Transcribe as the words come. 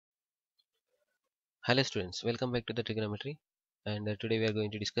Hello students, welcome back to the trigonometry, and today we are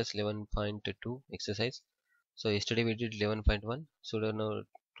going to discuss 11.2 exercise. So yesterday we did 11.1, so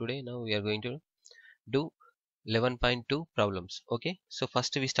now we are going to do 11.2 problems. Okay, so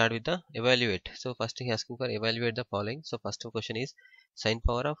first we start with the evaluate. So first he asking for evaluate the following. So first question is sine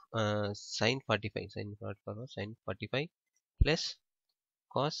power of sine 45, sine 45 plus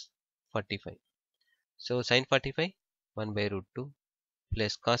cos 45. So sine 45 1 by root 2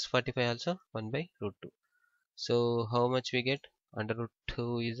 plus cos 45 also 1 by root 2. So how much we get? Under root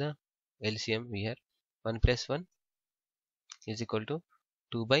 2 is a LCM here. 1 plus 1 is equal to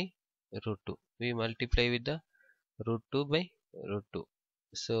 2 by root 2. We multiply with the root 2 by root 2.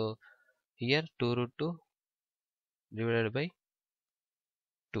 So here 2 root 2 divided by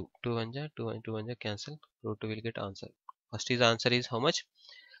 2. 2 1 ja, 2 1 2 1 ja cancel. Root 2 will get answer. First is answer is how much?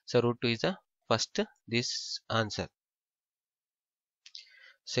 So root 2 is the first this answer.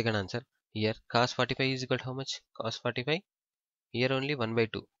 Second answer here cos 45 is equal to how much? Cos 45 here only 1 by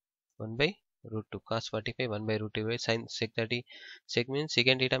 2. 1 by root 2 cos 45 1 by root 2 by sin sec 30 sec means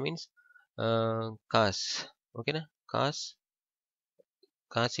secant theta means cos. Okay na, cos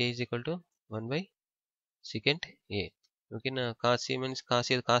a is equal to 1 by secant a. Okay na, cos a means cos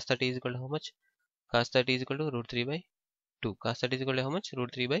 30 is equal to how much? Cos 30 is equal to root 3 by 2. Cos 30 is equal to how much?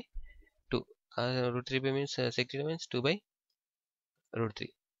 Root 3 by 2. Root 3 by means sec theta means 2 by root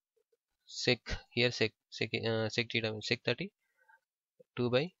 3. Sec here sec theta means sec 30 2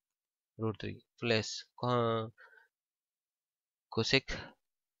 by root 3 plus cosec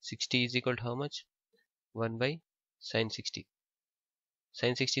 60 is equal to how much? 1 by sin 60.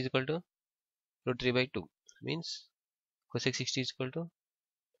 Sin 60 is equal to root 3 by 2 means cosec 60 is equal to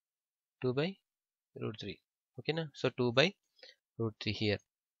 2 by root 3. Okay na, so 2 by root 3 here.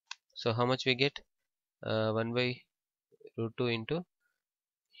 So how much we get? 1 by root 2 into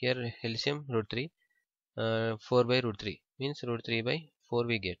here LCM root 3, 4 by root 3 means root 3 by 4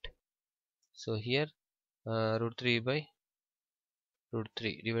 we get. So here root 3 by root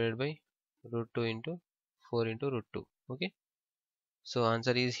 3 divided by root 2 into 4 into root 2. Okay, so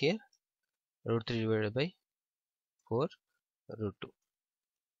answer is here root 3 divided by 4 root 2.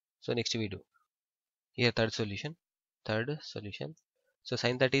 So next we do here third solution. So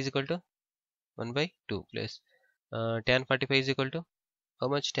sin 30 is equal to 1 by 2 plus tan 45 is equal to how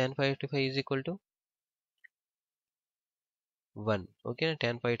much? Tan 45 is equal to 1. Okay,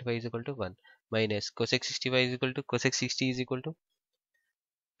 tan 45 is equal to 1 minus cosec 65 is equal to cosec 60 is equal to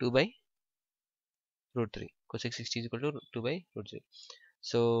 2 by root 3. Cosec 60 is equal to 2 by root 3.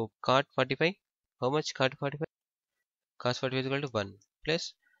 So cot 45, how much? Cot 45, cos 45 is equal to 1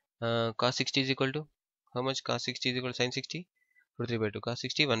 plus cos 60 is equal to how much? Cos 60 is equal to sin 60 root 3 by 2. Cos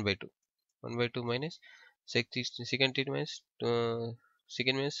 60 1 by 2. 1 by 2 minus secant theta minus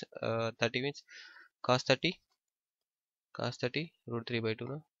secant means 30 means cos 30 root 3 by 2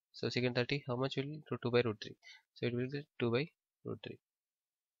 now. So secant 30 how much will root 2 by root 3, so it will be 2 by root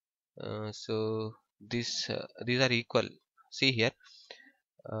 3. So these are equal. See here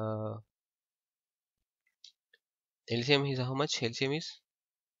LCM is how much? LCM is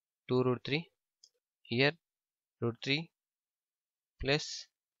 2 root 3. Here root 3 plus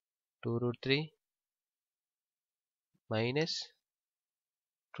 2 root 3 minus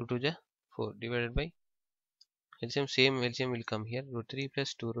 2 to the 4 divided by LCM. Same LCM will come here, root 3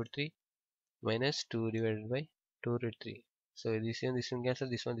 plus 2 root 3 minus 2 divided by 2 root 3. So this one cancel,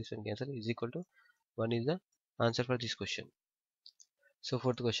 this one cancel, is equal to 1 is the answer for this question. So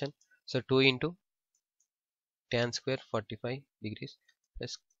fourth question, so 2 into tan square 45 degrees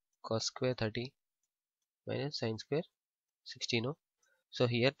plus cos square 30 minus sin square 60. No, so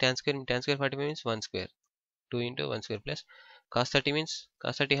here tan square 45 means 1 square, 2 into 1 square plus cos 30 means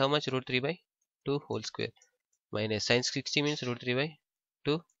cos 30 how much? Root 3 by 2 whole square minus sin 60 means root 3 by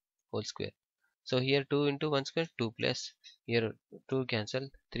 2 whole square. So here 2 into 1 square 2 plus here 2 cancel,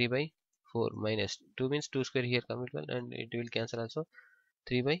 3 by 4 minus 2 means 2 square here come it well, and it will cancel also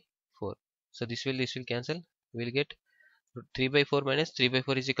 3 by 4. So this will cancel, we will get 3 by 4 minus 3 by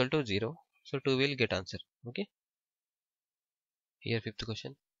 4 is equal to 0. So 2 will get answer. Okay, here fifth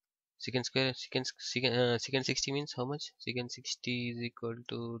question, secant square secant 60 means how much? Secant 60 is equal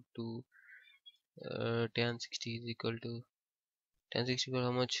to 2 tan 60 is equal to tan 60 equal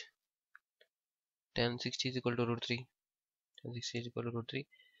how much? Tan 60 is equal to root 3. Tan 60 is equal to root 3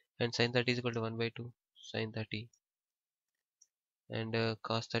 and sin 30 is equal to 1 by 2 sin 30 and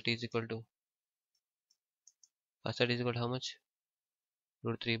cos 30 is equal to how much?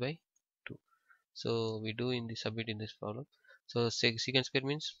 Root 3 by 2. So we do in the submit in this problem. So secant square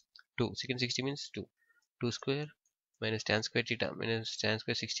means 2, secant 60 means 2 square minus tan square theta minus tan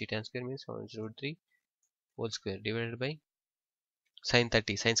square 60. Tan square means how much? Root 3 whole square divided by sin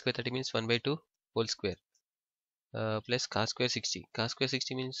 30. Sin square 30 means 1 by 2 whole square plus cos square 60. Cos square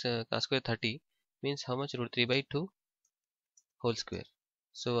 60 means cos square 30 means how much? Root 3 by 2 whole square.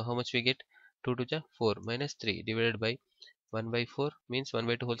 So how much we get? 2 to the 4 minus 3 divided by 1 by 4 means 1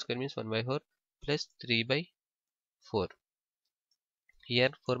 by 2 whole square means 1 by 4 plus 3 by 4.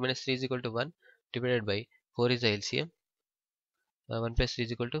 Here 4 minus 3 is equal to 1 divided by 4 is the LCM. 1 plus 3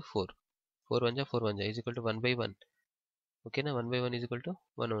 is equal to 4. 4 1 ja 4 1 ja is equal to 1 by 1. Okay, now 1 by 1 is equal to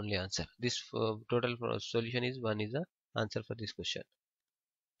 1 only answer. This total solution is 1 is the answer for this question.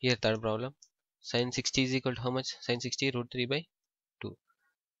 Here third problem. Sin 60 is equal to how much? Sin 60 root 3 by 2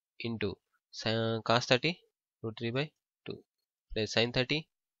 into cos 30 root 3 by 2 plus sin 30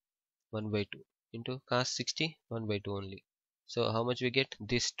 1 by 2 into cos 60 1 by 2 only. So how much we get?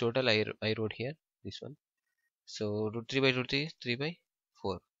 This total I wrote here, this one. So root 3 by root 3 3 by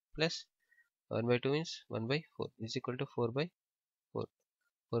 4 plus 1 by 2 means 1 by 4 is equal to 4 by 4.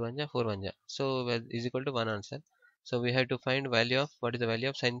 4 1 ja 4 1 ja. So is equal to 1 answer. So we have to find value of, what is the value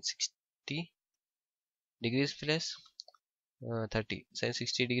of sin 60 degrees plus 30. Sin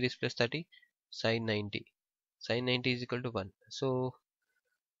 60 degrees plus 30 sin 90. Sin 90 is equal to 1. So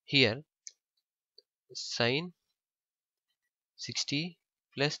here sin 60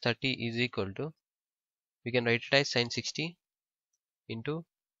 plus 30 is equal to, we can write it as sin 60 into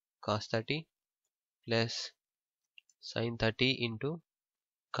cos 30 plus sin 30 into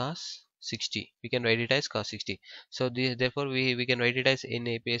cos 60. We can write it as cos 60. So therefore we can write it as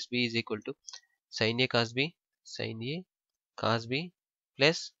na plus b is equal to sin a cos b, sin a cos b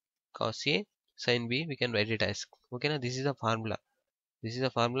plus cos a sin b. We can write it as, okay now, this is a formula. This is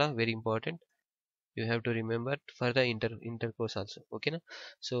a formula, very important. You have to remember for the intercourse also. Okay now.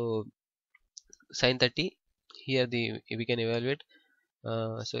 So sin 30, here we can evaluate.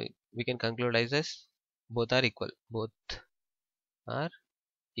 So we can conclude as this, both are equal. Both are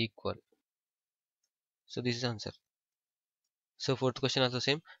equal. So this is answer. So fourth question also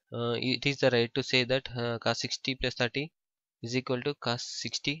same. It is the right to say that cos 60 plus 30 is equal to cos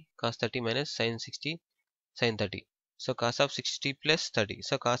 60 cos 30 minus sin 60 sin 30. So cos of 60 plus 30.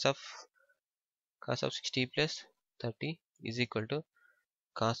 So cos of 60 plus 30 is equal to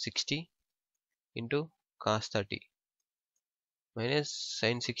cos 60 into cos 30 minus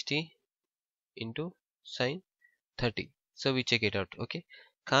sin 60 into sin 30. So we check it out. Okay,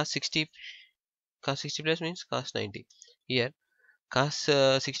 cos 60 plus means cos 90. Here cos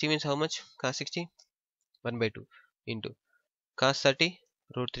 60 means how much? Cos 60 1 by 2 into cos 30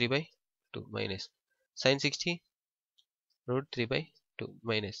 root 3 by 2 minus sin 60 root 3 by 2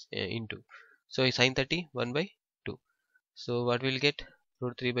 minus into, so sin 30 1 by 2. So what will get?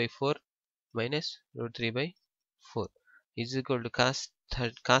 Root 3 by 4 minus root 3 by 4 is equal to cos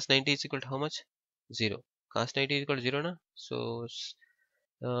 90 is equal to how much? 0. Cos 90 is equal to 0 na? So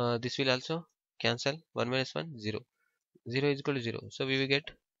this will also cancel. 1 minus 1 0. 0 is equal to 0. So we will get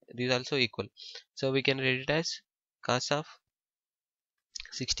these also equal. So we can write it as cos of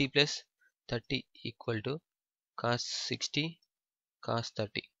 60 plus 30 equal to cos 60 cos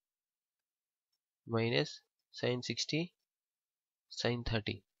 30 minus sin 60 sin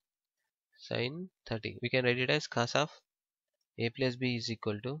 30 sin 30. We can write it as cos of a plus b is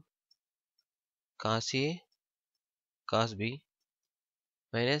equal to cos a cos b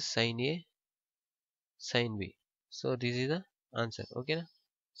minus sin a sin b. So this is the answer. Okay na?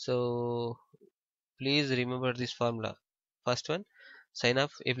 So please remember this formula. First one, sin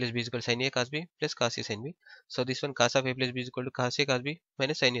of a plus b is equal to sin a cos b plus cos a sin b. So this one, cos of a plus b is equal to cos a cos b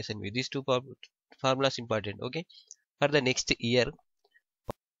minus sin a sin b. These two formulas important. Okay, for the next year,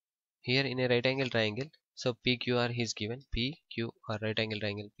 here in a right angle triangle, so PQR is given. PQR, right angle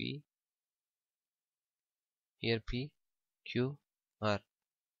triangle, P, here PQR,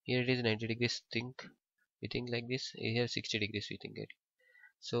 here it is 90 degrees. We think like this. Here 60 degrees we think it.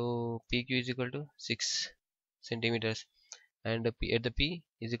 So PQ is equal to 6 centimeters, and at the P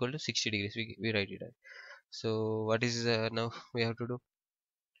is equal to 60 degrees. We write it out. So what is now we have to do?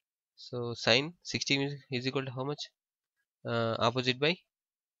 So sin 60 is equal to how much? Opposite by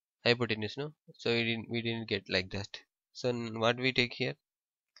hypotenuse, no? So we didn't get like that. So what we take here?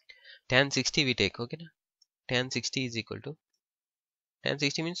 Tan 60 we take. Okay na? Tan 60 is equal to, tan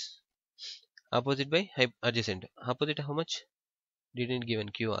 60 means opposite by adjacent. Opposite how much? Didn't given,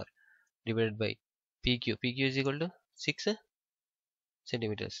 QR, divided by PQ. PQ is equal to 6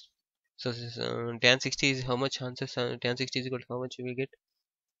 centimeters. So tan 60 is how much? Answer, tan 60 is equal to how much we will get?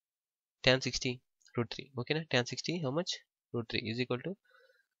 Tan 60 root 3. Okay na? Tan 60 how much? Root 3 is equal to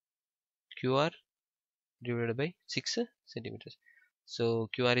QR divided by 6 centimeters. So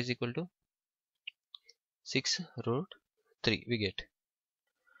QR is equal to 6 root 3 we get.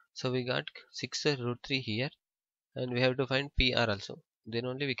 So we got 6 root 3 here, and we have to find PR also. Then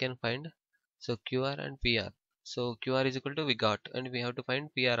only we can find, so QR and PR. So QR is equal to we got, and we have to find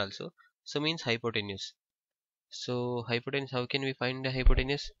PR also. So means hypotenuse. So hypotenuse, how can we find the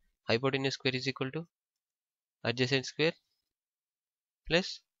hypotenuse? Hypotenuse square is equal to adjacent square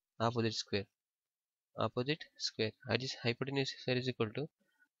plus opposite square. Opposite square. Hypotenuse square is equal to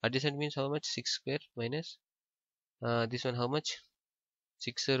adjacent means how much? 6 square minus this one how much?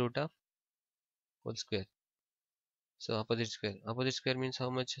 6 root of whole square. So opposite square. Opposite square means how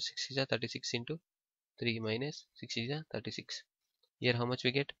much? 6 is a 36 into 3 minus 6 is a 36. Here how much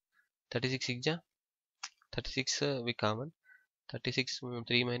we get? 36 is a 36 we common. 36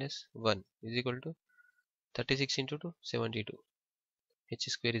 3 minus 1 is equal to 36 into 2 72. H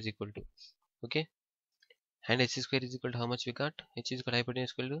square is equal to, okay, and h square is equal to how much we got? H is equal to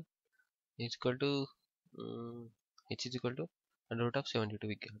hypotenuse equal to h is equal to under root of 72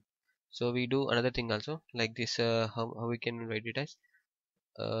 we get. So we do another thing also like this. How we can write it as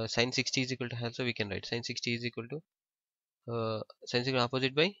sine 60 is equal to, also we can write sine 60 is equal to sine 60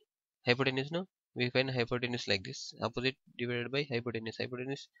 opposite by hypotenuse. No, we find hypotenuse like this, opposite divided by hypotenuse.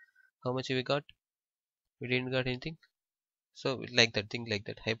 Hypotenuse how much we got? We didn't got anything, so like that, think like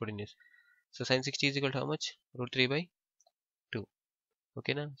that, hypotenuse. So sine 60 is equal to how much? Root 3 by 2.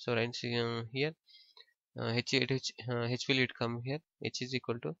 Okay now, so right here h will it come here, h is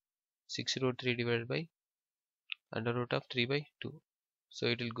equal to 6 root 3 divided by under root of 3 by 2. So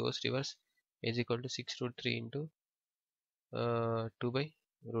it will goes reverse, is equal to 6 root 3 into 2 by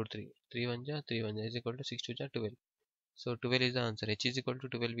root 3. 3 1 ja 3 1 ja is equal to 6 2 ja 12. So 12 is the answer. H is equal to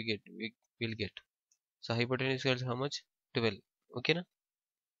 12 we will get. So hypotenuse is how much? 12. Okay na?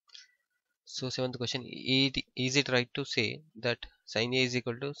 So seventh question, is it right to say that sin A is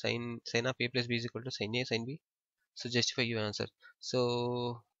equal to sin of A plus B is equal to sin A sin B? So justify your answer.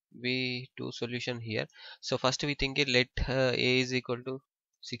 So we do solution here. So first we think it, let A is equal to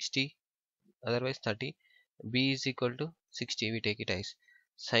 60, otherwise 30. B is equal to 60, we take it as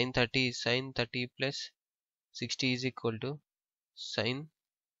sin 30 is sin 30 plus 60 is equal to sin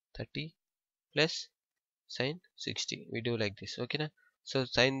 30 plus sin 60. We do like this, okay na? So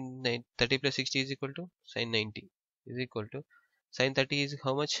sin 30 plus 60 is equal to sin 90 is equal to sin 30 is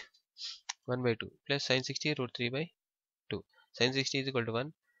how much? 1 by 2 plus sin 60 root 3 by 2. Sin 60 is equal to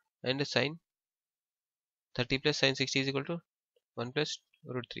 1, and sin 30 plus sin 60 is equal to 1 plus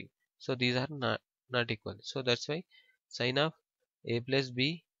root 3. So these are not equal. So that's why sin of A plus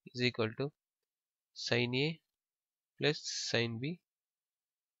B is equal to sin A plus sin B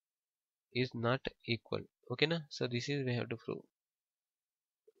is not equal. Okay na? So this is we have to prove,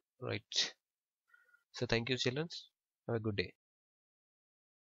 right? So thank you children. Have a good day.